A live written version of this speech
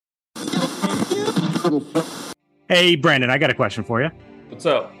Hey, Brandon, I got a question for you. What's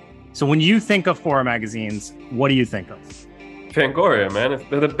up? So when you think of horror magazines, what do you think of? Fangoria, man.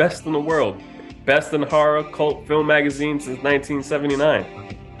 They're the best in the world. Best in horror cult film magazine since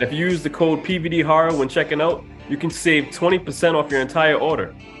 1979. If you use the code PVD Horror when checking out, you can save 20% off your entire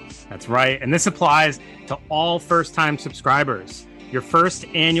order. That's right. And this applies to all first-time subscribers. Your first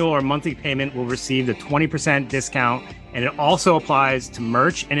annual or monthly payment will receive the 20% discount, and it also applies to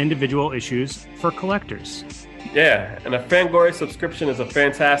merch and individual issues for collectors. Yeah, and a Fangoria subscription is a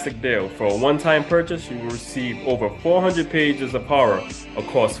fantastic deal. For a one-time purchase, you will receive over 400 pages of horror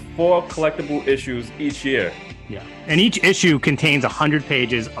across 4 collectible issues each year. Yeah, and each issue contains 100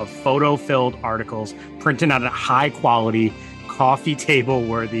 pages of photo-filled articles printed on a high-quality, coffee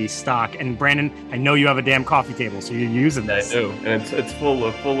table-worthy stock. And Brandon, I know you have a damn coffee table, so you're using this. I do, and it's full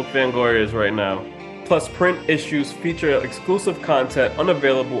of Fangorias right now. Plus, print issues feature exclusive content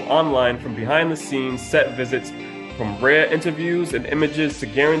unavailable online, from behind-the-scenes set visits, from rare interviews and images to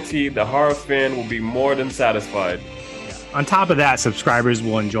guarantee the horror fan will be more than satisfied. On top of that, subscribers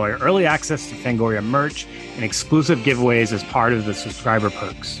will enjoy early access to Fangoria merch and exclusive giveaways as part of the subscriber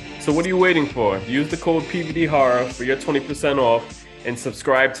perks. So what are you waiting for? Use the code PVD Horror for your 20% off and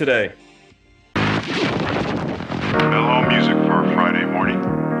subscribe today. Mellow music for a Friday morning.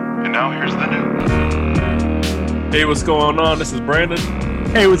 And now here's the news. Hey, what's going on? This is Brandon.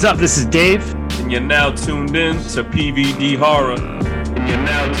 Hey, what's up? This is Dave. And you're now tuned in to PVD Horror.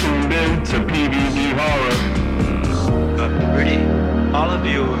 Pretty. All of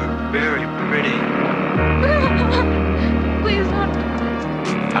you are very pretty. Please don't.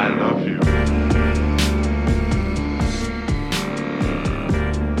 I love you.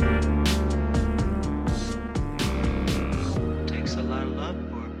 It takes a lot of love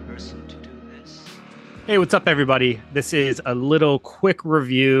for a person to do this. Hey, what's up, everybody? This is a little quick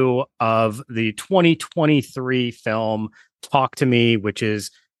review of the 2023 film Talk to Me, which is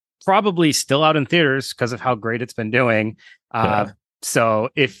probably still out in theaters because of how great it's been doing. So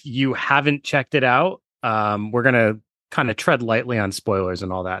if you haven't checked it out, we're going to kind of tread lightly on spoilers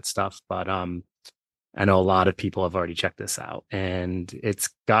and all that stuff. But I know a lot of people have already checked this out and it's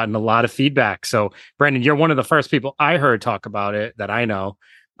gotten a lot of feedback. So Brandon, you're one of the first people I heard talk about it that I know.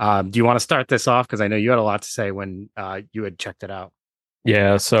 Do you want to start this off? Because I know you had a lot to say when you had checked it out.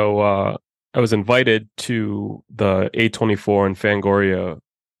 Yeah, so I was invited to the A24 and Fangoria,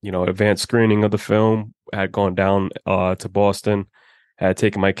 advanced screening of the film. I had gone down to Boston, had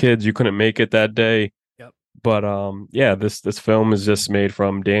taken my kids. You couldn't make it that day. Yep. But this film is just made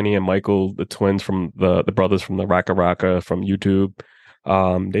from Danny and Michael, the twins from the brothers from the Raka Raka from YouTube.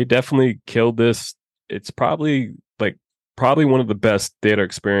 They definitely killed this. It's probably one of the best theater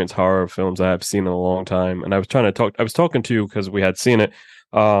experience horror films I've seen in a long time. And I was talking to you because we had seen it.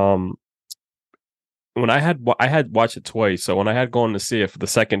 When I had watched it twice, so when I had gone to see it for the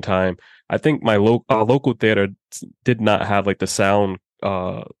second time, I think my local theater did not have like the sound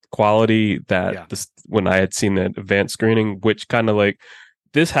quality that when I had seen the advanced screening, which kind of like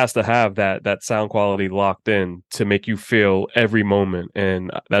this has to have that sound quality locked in to make you feel every moment.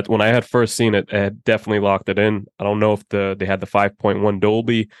 And that when I had first seen it, it had definitely locked it in. I don't know if they had the 5.1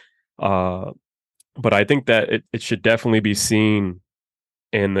 Dolby, but I think that it should definitely be seen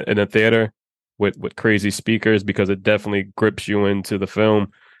in a theater with crazy speakers, because it definitely grips you into the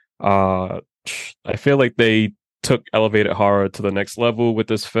film. I feel like they took elevated horror to the next level with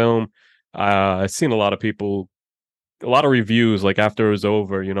this film. I've seen a lot of reviews, like after it was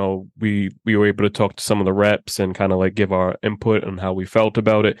over, we were able to talk to some of the reps and kind of like give our input on how we felt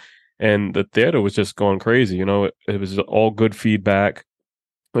about it. And the theater was just going crazy. It was all good feedback.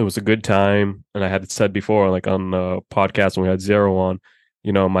 It was a good time. And I had said before, like on the podcast when we had Zero on,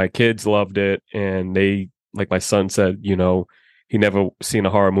 my kids loved it, and they, like my son said, he never seen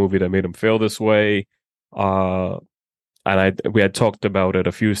a horror movie that made him feel this way. And we had talked about it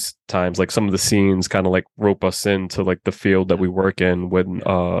a few times, like some of the scenes kind of like rope us into like the field that we work in when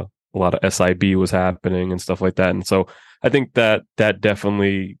a lot of SIB was happening and stuff like that. And so I think that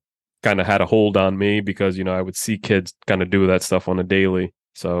definitely kind of had a hold on me, because, I would see kids kind of do that stuff on a daily.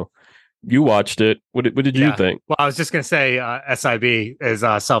 So you watched it. What did you think? Well, I was just going to say SIB is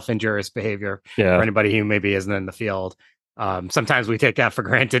self-injurious behavior for anybody who maybe isn't in the field. Sometimes we take that for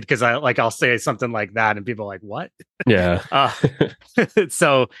granted because I'll say something like that and people are like, what? Yeah.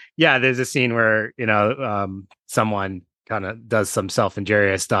 So yeah, there's a scene where, someone kind of does some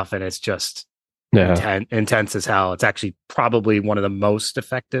self-injurious stuff and it's just intense as hell. It's actually probably one of the most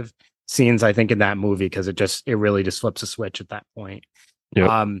effective scenes, I think, in that movie, because it really just flips a switch at that point.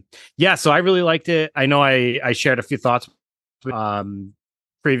 Yep. So I really liked it. I know I shared a few thoughts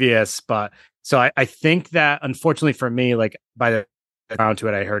previous, but So I think that unfortunately for me, like by the round to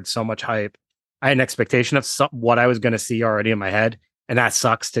it, I heard so much hype. I had an expectation of what I was going to see already in my head, and that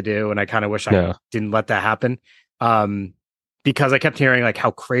sucks to do. And I kind of wish I Yeah. didn't let that happen. Because I kept hearing like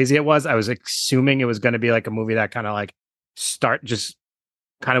how crazy it was. I was assuming it was going to be like a movie that kind of like just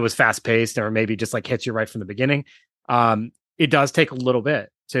kind of was fast paced, or maybe just like hits you right from the beginning. It does take a little bit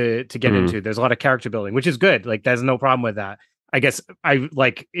to get Mhm. into. There's a lot of character building, which is good. Like there's no problem with that. I guess I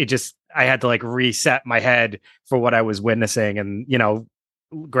had to like reset my head for what I was witnessing, and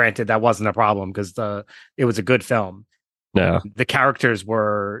granted that wasn't a problem because it was a good film. Yeah. The characters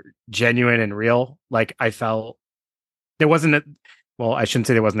were genuine and real. Like I felt there wasn't a well, I shouldn't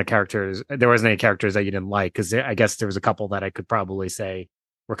say there wasn't any characters that you didn't like, because I guess there was a couple that I could probably say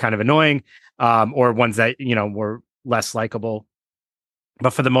were kind of annoying, or ones that were less likable.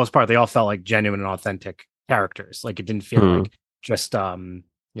 But for the most part, they all felt like genuine and authentic characters. Like it didn't feel Mhm. like just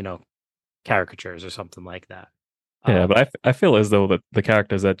caricatures or something like that. Yeah, but I feel as though the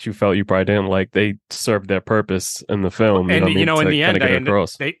characters that you felt you probably didn't like, they served their purpose in the film. You and know what I mean? in To the kind end, of get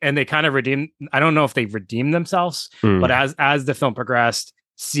across. they kind of redeemed. I don't know if they redeemed themselves, Mm. but as the film progressed,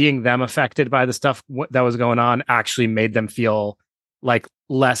 seeing them affected by the stuff that was going on actually made them feel like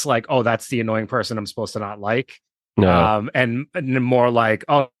less like, oh, that's the annoying person I'm supposed to not like, Yeah. and more like,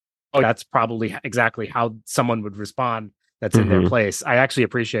 oh, that's probably exactly how someone would respond that's in their Mhm. place. I actually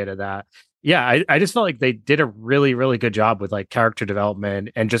appreciated that. Yeah, I just felt like they did a really, really good job with like character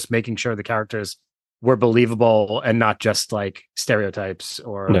development and just making sure the characters were believable and not just like stereotypes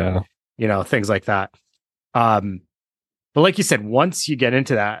or Yeah. things like that. But like you said, once you get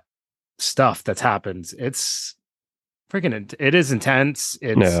into that stuff that's happened, it's it is intense.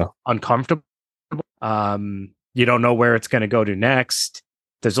 It's Yeah. uncomfortable. You don't know where it's going to go to next.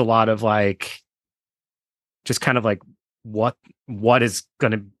 There's a lot of like, just kind of like what is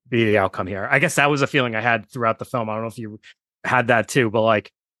going to be the outcome here. I guess that was a feeling I had throughout the film. I don't know if you had that too, but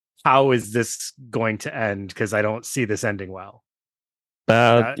like, how is this going to end? Because I don't see this ending well.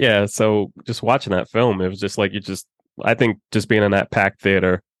 Yeah. So just watching that film, it was just like I think just being in that packed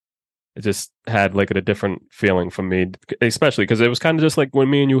theater, it just had like a different feeling for me, especially because it was kind of just like when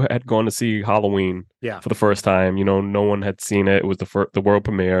me and you had gone to see Halloween for the first time. No one had seen it. It was the world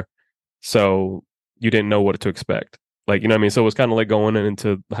premiere, so you didn't know what to expect. Like, you know what I mean? So it was kind of like going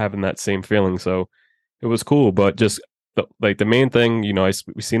into having that same feeling. So it was cool, but just the main thing,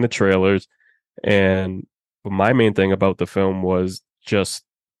 we seen the trailers, and my main thing about the film was just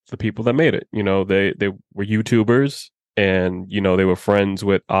the people that made it. They were YouTubers, and they were friends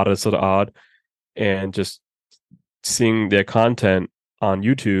with Artists of the Odd, and just seeing their content on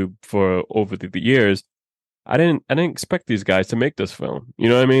YouTube for over the years, I didn't expect these guys to make this film. You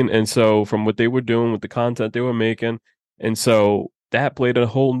know what I mean? And so from what they were doing with the content they were making, and so that played a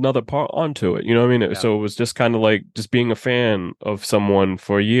whole nother part onto it. You know what I mean? Yeah. So it was just kind of like just being a fan of someone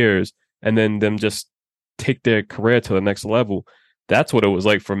for years, and then them just take their career to the next level. That's what it was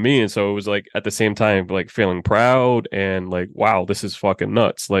like for me. And so it was like at the same time, like feeling proud and like, wow, this is fucking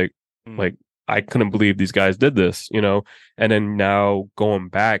nuts. Like I couldn't believe these guys did this, And then now going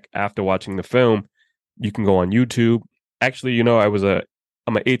back after watching the film, you can go on YouTube. Actually, I'm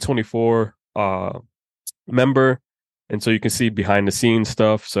an A24 member, and so you can see behind the scenes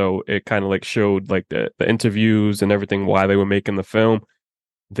stuff. So it kind of like showed like the interviews and everything, why they were making the film.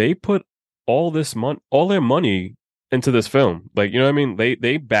 They put all their money into this film. Like, you know what I mean?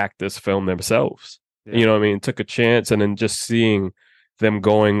 They backed this film themselves. Yeah. You know what I mean? Took a chance, and then just seeing them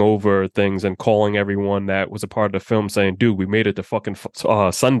going over things and calling everyone that was a part of the film saying, dude, we made it to fucking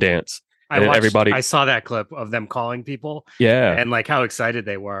Sundance. I saw that clip of them calling people, and like how excited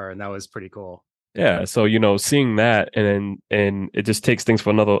they were, and that was pretty cool. Yeah, so seeing that, and it just takes things to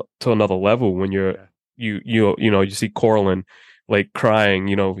another level when you see Corlin like crying.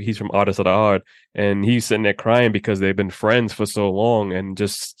 He's from Artists of the Odd, and he's sitting there crying because they've been friends for so long, and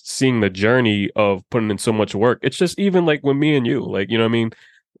just seeing the journey of putting in so much work. It's just even like when me and you, like, you know what I mean,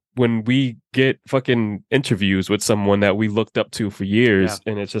 when we get fucking interviews with someone that we looked up to for years,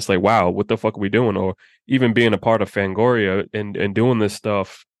 and it's just like, wow, what the fuck are we doing? Or even being a part of Fangoria and doing this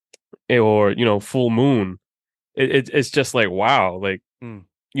stuff, or Full Moon, it's just like, wow, like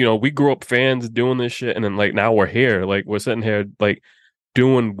we grew up fans doing this shit, and then like now we're here, like we're sitting here like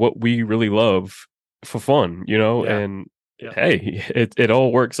doing what we really love for fun, and hey, it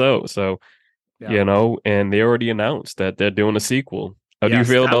all works out. So and they already announced that they're doing a sequel. How do you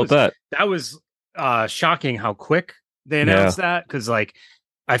feel about that? That was shocking how quick they announced that, because like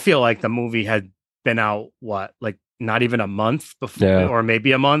I feel like the movie had been out like not even a month before, or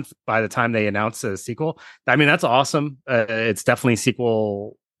maybe a month by the time they announced the sequel. I mean, that's awesome. It's definitely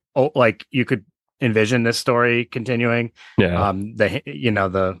sequel like you could envision this story continuing. Yeah.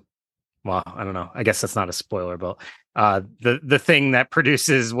 The well, I don't know. I guess that's not a spoiler, but the thing that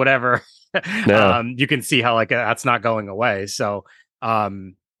produces whatever, Yeah. you can see how like that's not going away. So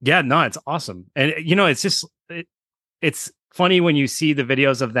yeah, no, it's awesome. And it's just it's funny when you see the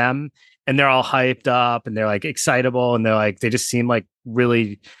videos of them and they're all hyped up and they're like excitable and they're like they just seem like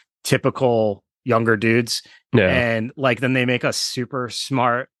really typical younger dudes. Yeah. And like then they make a super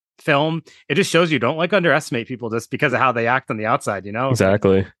smart film. It just shows you don't like underestimate people just because of how they act on the outside,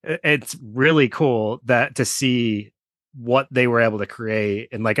 Exactly. It's really cool that to see what they were able to create.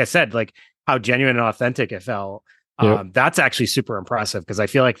 And like I said, like how genuine and authentic it felt. Yep. That's actually super impressive because I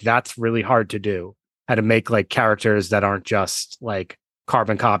feel like that's really hard to do. How to make like characters that aren't just like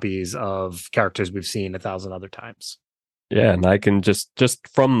carbon copies of characters we've seen 1,000 other times. Yeah, and I can just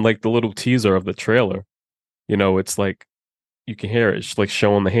from like the little teaser of the trailer, it's like you can hear it, it's like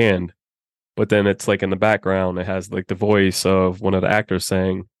showing the hand, but then it's like in the background, it has like the voice of one of the actors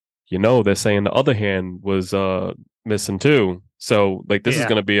saying, they're saying the other hand was missing too. So like this is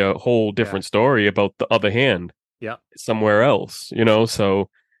going to be a whole different story about the other hand. Yeah, somewhere else. So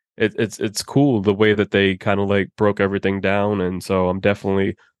it's cool the way that they kind of like broke everything down, and so I'm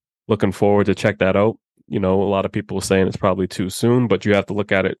definitely looking forward to check that out. A lot of people are saying it's probably too soon, but you have to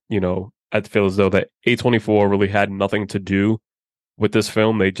look at it. I feel as though that A24 really had nothing to do with this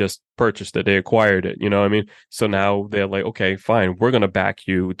film. They just purchased it, they acquired it. You know what I mean? So now they're like, okay, fine, we're gonna back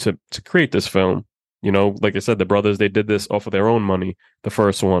you to create this film. Like I said, the brothers, they did this off of their own money, the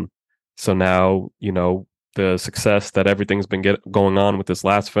first one. So now, the success that everything's been going on with this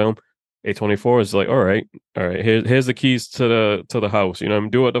last film, A24 is like, all right, here's the keys to the house.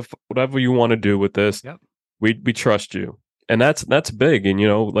 Do whatever you want to do with this. Yep. We trust you, and that's big. And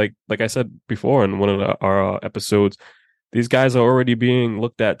like I said before in one of our episodes, these guys are already being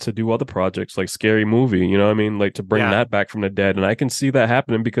looked at to do other projects like Scary Movie. You know what I mean? Like to bring that back from the dead, and I can see that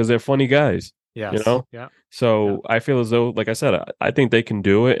happening because they're funny guys. Yes. Yeah. So I feel as though, like I said, I think they can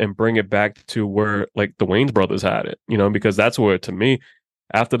do it and bring it back to where like the Wayans brothers had it, because that's where, to me,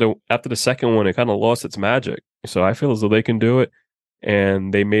 after the second one, it kind of lost its magic. So I feel as though they can do it.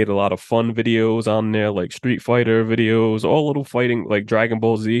 And they made a lot of fun videos on there, like Street Fighter videos, all little fighting, like Dragon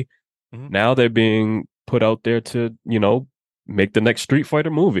Ball Z. Mm-hmm. Now they're being put out there to, make the next Street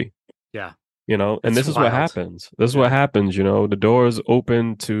Fighter movie. Yeah. And this is what happens. This is what happens, the doors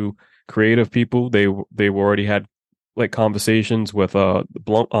open to creative people. They already had like conversations with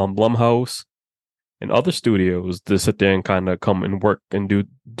Blumhouse and other studios to sit there and kind of come and work and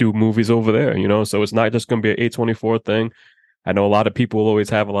do movies over there, so it's not just going to be an A24 thing. I know a lot of people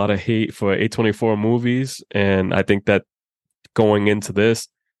always have a lot of hate for A24 movies, and I think that going into this,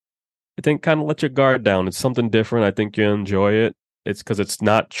 I think kind of let your guard down. It's something different. I think you'll enjoy it. It's because it's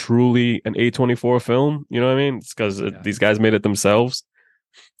not truly an A24 film, you know what I mean? It's because these guys made it themselves.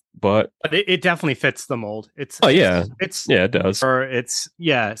 But it definitely fits the mold. It does.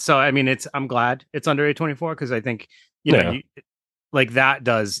 So I mean, I'm glad it's under A24 because I think like that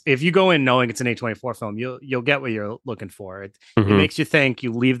does. If you go in knowing it's an A24 film, you'll get what you're looking for. It makes you think.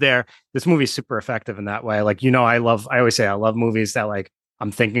 You leave there. This movie's super effective in that way. Like I always say I love movies that like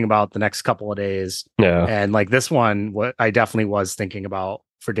I'm thinking about the next couple of days. Yeah, and like this one, what I definitely was thinking about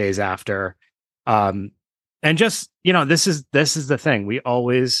for days after. And just, this is the thing. We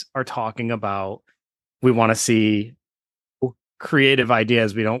always are talking about, we want to see creative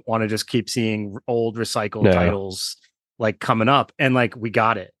ideas. We don't want to just keep seeing old recycled titles like coming up, and like, we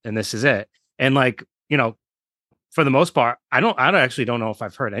got it. And this is it. And like, for the most part, I actually don't know if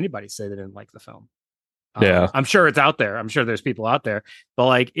I've heard anybody say they didn't like the film. I'm sure it's out there. I'm sure there's people out there, but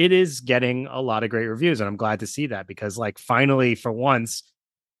like it is getting a lot of great reviews. And I'm glad to see that because like finally for once,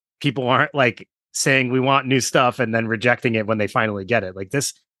 people aren't like saying we want new stuff and then rejecting it when they finally get it. Like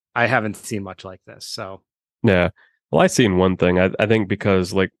this, I haven't seen much like this. So yeah. Well, I seen one thing. I think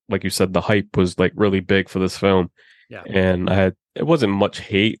because like you said, the hype was like really big for this film. Yeah. And it wasn't much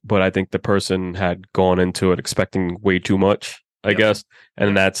hate, but I think the person had gone into it expecting way too much, I guess.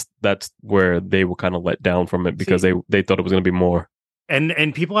 And that's where they were kind of let down from it because they thought it was going to be more.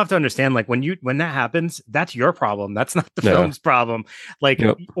 And people have to understand, like when that happens, that's your problem. That's not the film's problem. Like,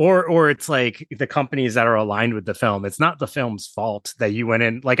 or it's like the companies that are aligned with the film. It's not the film's fault that you went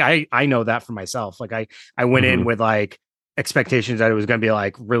in. Like I know that for myself. Like I went in with like expectations that it was going to be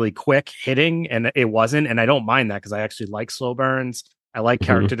like really quick hitting, and it wasn't. And I don't mind that because I actually like slow burns. I like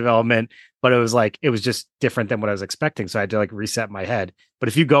character development, but it was just different than what I was expecting. So I had to like reset my head. But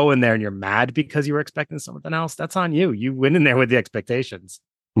if you go in there and you're mad because you were expecting something else, that's on you. You went in there with the expectations.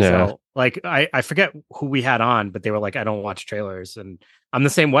 Yeah. So like I forget who we had on, but they were like, I don't watch trailers. And I'm the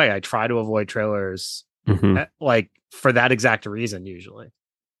same way. I try to avoid trailers Hmm. like for that exact reason usually.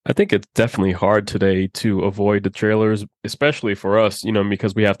 I think it's definitely hard today to avoid the trailers, especially for us,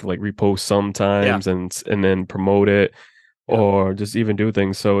 because we have to like repost Yeah. sometimes and then promote it Yeah. or just even do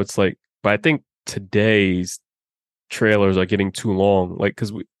things. So it's like, but I think today's trailers are getting too long. Like,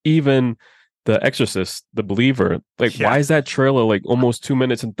 because even The Exorcist, The Believer, like, why Yeah. is that trailer like almost 2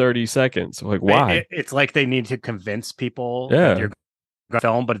 minutes and 30 seconds? Like, why? It's like they need to convince people that Yeah, you're going to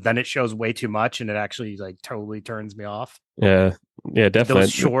film, but then it shows way too much and it actually like totally turns me off. yeah, yeah, Those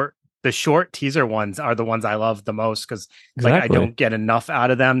definitely, the short teaser ones are the ones I love the most because like I exactly. don't get enough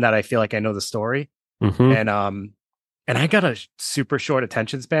out of them that I feel like I know the story. Hmm. And and I got a super short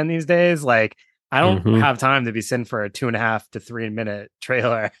attention span these days. Like I don't Hmm. have time to be sitting for a 2.5 to 3 minute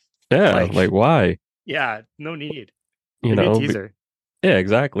trailer. Yeah, Like, like why? yeah, no need. You Give me a know, teaser. Yeah,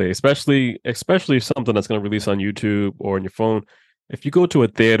 exactly. Especially something that's going to release on YouTube or on your phone. If you go to a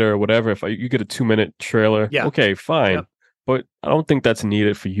theater or whatever, if you get a 2 minute trailer, Yeah. okay, fine. Yep. But I don't think that's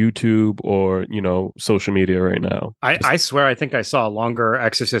needed for YouTube or social media right now. I swear I think I saw a longer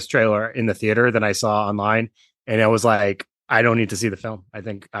Exorcist trailer in the theater than I saw online. And it was like, I don't need to see the film. I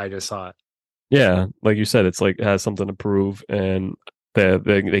think I just saw it. Yeah, like you said, it's like it has something to prove, and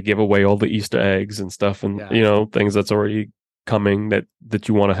they give away all the Easter eggs and stuff, and Yeah. things that's already coming that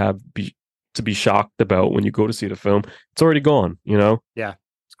you want to be shocked about when you go to see the film. It's already gone. Yeah. It's Yeah.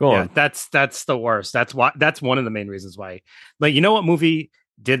 gone. That's the worst. That's one of the main reasons why. Like, you know what movie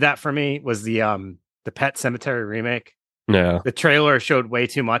did that for me was the Pet Cemetery remake. Yeah. The trailer showed way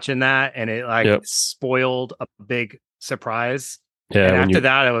too much in that and it like Yep. spoiled a big surprise. Yeah. And When after you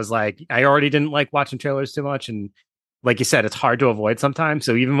that, I was like, I already didn't like watching trailers too much. And like you said, it's hard to avoid sometimes.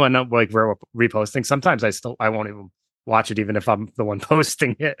 So even when I'm like we're reposting, sometimes I won't even watch it, even if I'm the one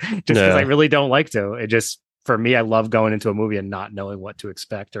posting it, just because I Yeah. really don't like to. It just for me, I love going into a movie and not knowing what to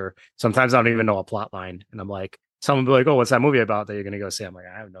expect, or sometimes I don't even know a plot line. And I'm like, someone will be like, "Oh, what's that movie about that you're gonna go see?" I'm like,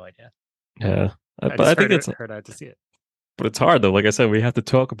 I have no idea. Yeah. I But I just think heard I had to see it. but it's hard though. Like I said, we have to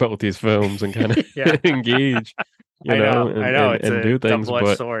talk about these films and kind of Yeah, engage, I know. It's and a do things. double edged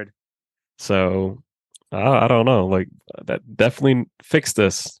But sword. so I don't know. Like that definitely fix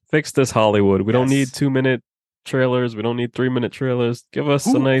this Hollywood. We don't need Yes. 2 minute trailers. We don't need 3 minute trailers. Give us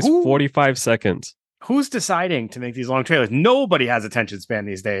a Who nice who 45 seconds. who's deciding to make these long trailers? Nobody has attention span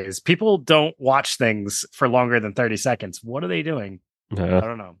these days. People don't watch things for longer than 30 seconds. What are they doing? I Yeah,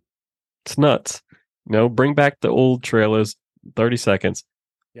 don't know. it's nuts. Bring back the old trailers. 30 seconds.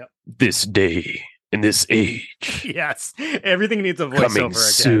 Yep. This day in this age. Yes. Everything needs a Coming voiceover again.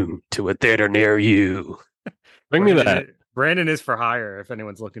 soon to a theater near you. Bring me that. Brandon is for hire if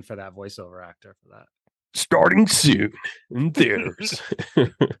anyone's looking for that voiceover actor for that. Starting soon in theaters.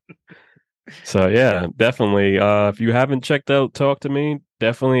 So yeah, definitely. If you haven't checked out Talk to Me,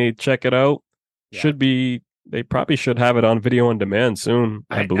 definitely check it out. Yeah. They probably should have it on video on demand soon,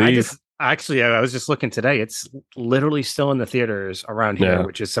 I I believe. just actually I was just looking today. It's literally still in the theaters around here, Yeah.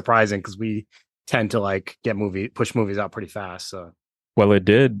 which is surprising because we tend to like push movies out pretty fast. So Well, it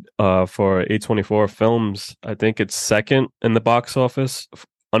did for A24 films. I think it's second in the box office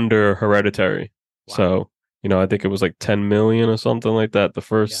under Hereditary. wow. So, I think it was like 10 million or something like that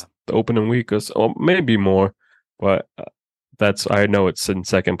the opening week, or maybe more. But I know it's in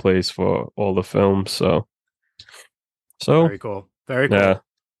second place for all the films. So Very cool. Very cool. yeah,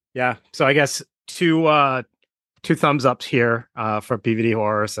 Yeah. So I guess two thumbs ups here for PVD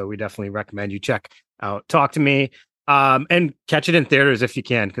horror. So we definitely recommend you check out Talk to Me. And catch it in theaters if you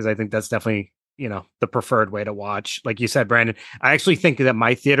can, because I think that's definitely, the preferred way to watch. Like you said, Brandon, I actually think that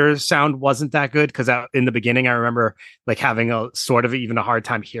my theater sound wasn't that good because in the beginning, I remember like having a sort of even a hard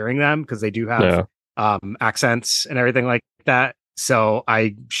time hearing them because they do have accents and everything like that. So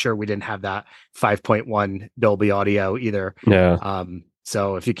I'm sure we didn't have that 5.1 Dolby audio either. yeah.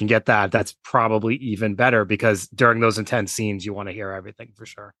 So if you can get that, that's probably even better because during those intense scenes, you want to hear everything for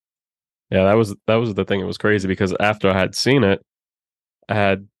sure. Yeah, that was the thing. It was crazy because after I had seen it, I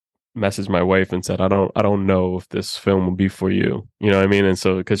had messaged my wife and said, I don't know if this film will be for you. You know what I mean? And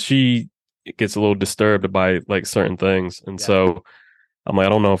so because she gets a little disturbed by like certain things, and so I'm like, I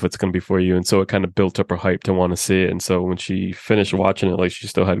don't know if it's gonna be for you. And so it kind of built up her hype to want to see it. And so when she finished watching it, like she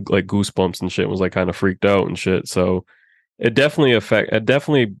still had like goosebumps and shit, was like kind of freaked out and shit. So it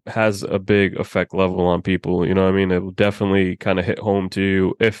definitely has a big effect level on people. You know what I mean? It will definitely kind of hit home to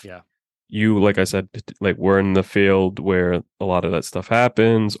you if you, like I said, like we're in the field where a lot of that stuff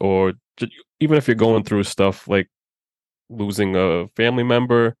happens, or even if you're going through stuff like losing a family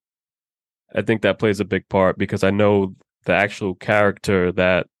member, I think that plays a big part because I know the actual character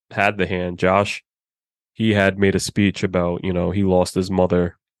that had the hand, Josh, he had made a speech about, he lost his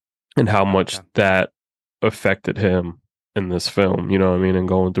mother and how much that affected him in this film, you know what I mean, and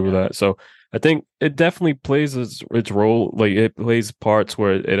going through that. So I think it definitely plays its role, like it plays parts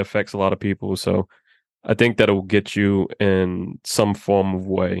where it affects a lot of people. So I think that it will get you in some form of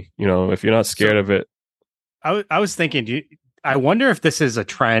way, if you're not scared of it. I was thinking, I wonder if this is a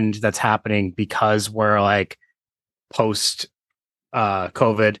trend that's happening because we're like post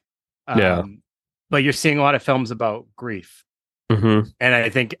COVID. Yeah. But you're seeing a lot of films about grief. Mm-hmm.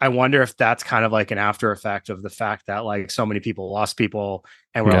 And I wonder if that's kind of like an after effect of the fact that like so many people lost people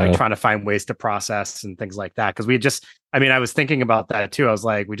and we're like trying to find ways to process and things like that. Cause I was thinking about that too. I was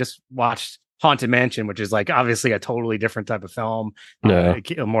like, we just watched Haunted Mansion, which is like obviously a totally different type of film,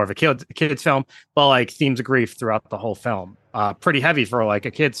 more of a kid's film, but like themes of grief throughout the whole film. Pretty heavy for like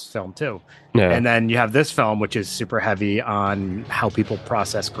a kid's film too. Yeah. And then you have this film, which is super heavy on how people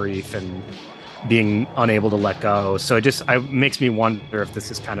process grief and being unable to let go. So it makes me wonder if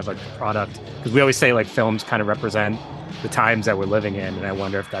this is kind of a product, because we always say like films kind of represent the times that we're living in, and I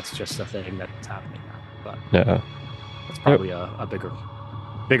wonder if that's just a thing that's happening now. But yeah, it's probably a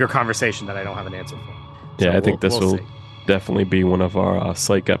bigger conversation that I don't have an answer for. Yeah, so I think this will definitely be one of our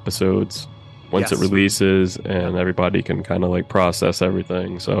psych episodes once it releases, and everybody can kind of like process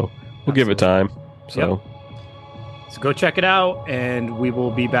everything. So we'll give it time. So. So go check it out, and we will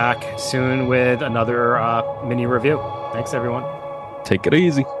be back soon with another mini review. Thanks, everyone. Take it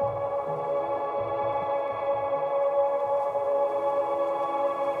easy.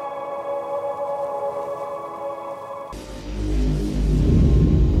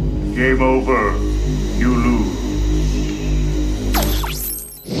 Game over. You lose.